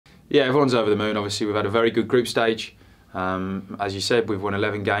Yeah, everyone's over the moon. Obviously, we've had a very good group stage. As you said, we've won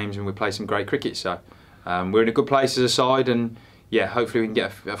 11 games and we've played some great cricket. So we're in a good place as a side, and yeah, hopefully we can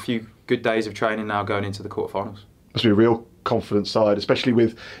get a few good days of training now going into the quarterfinals. Must be a real confident side, especially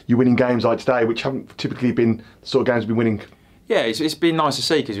with you winning games like today, which haven't typically been the sort of games we've been winning. Yeah, it's been nice to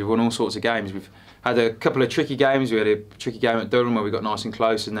see because we've won all sorts of games. We've had a couple of tricky games. We had a tricky game at Durham where we got nice and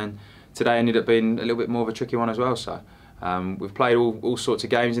close, and then today ended up being a little bit more of a tricky one as well. So we've played all sorts of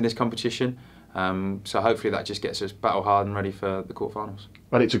games in this competition. So hopefully that just gets us battle hard and ready for the quarterfinals.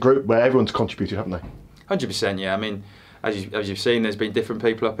 And it's a group where everyone's contributed, haven't they? 100%, yeah. I mean, as you've seen, there's been different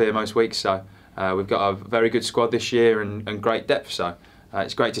people up here most weeks. So we've got a very good squad this year and great depth. So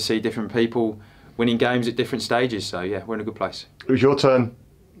it's great to see different people winning games at different stages. So yeah, we're in a good place. It was your turn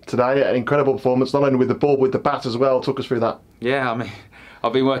today. An incredible performance, not only with the ball, with the bat as well. Talk us through that. Yeah, I mean,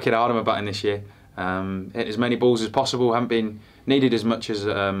 I've been working hard on my batting this year. Hit as many balls as possible. Haven't been needed as much as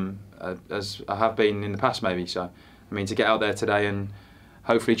I have been in the past, maybe. So I mean, to get out there today and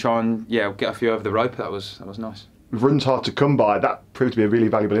hopefully try and get a few over the rope, that was nice. Runs hard to come by. That proved to be a really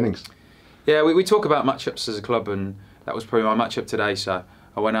valuable innings. Yeah, we talk about matchups as a club, and that was probably my matchup today. So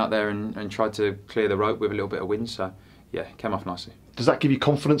I went out there and tried to clear the rope with a little bit of wind. So yeah, it came off nicely. Does that give you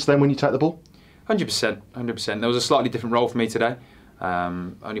confidence then when you take the ball? 100%, 100%. There was a slightly different role for me today.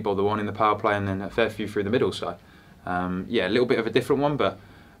 Only bowled the one in the power play and then a fair few through the middle. So yeah, a little bit of a different one, but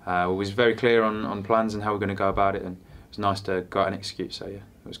we was very clear on plans and how we're going to go about it, and it was nice to go out and execute. So yeah,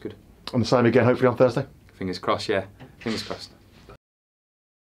 it was good. And the same again, hopefully on Thursday. Fingers crossed, yeah. Fingers crossed.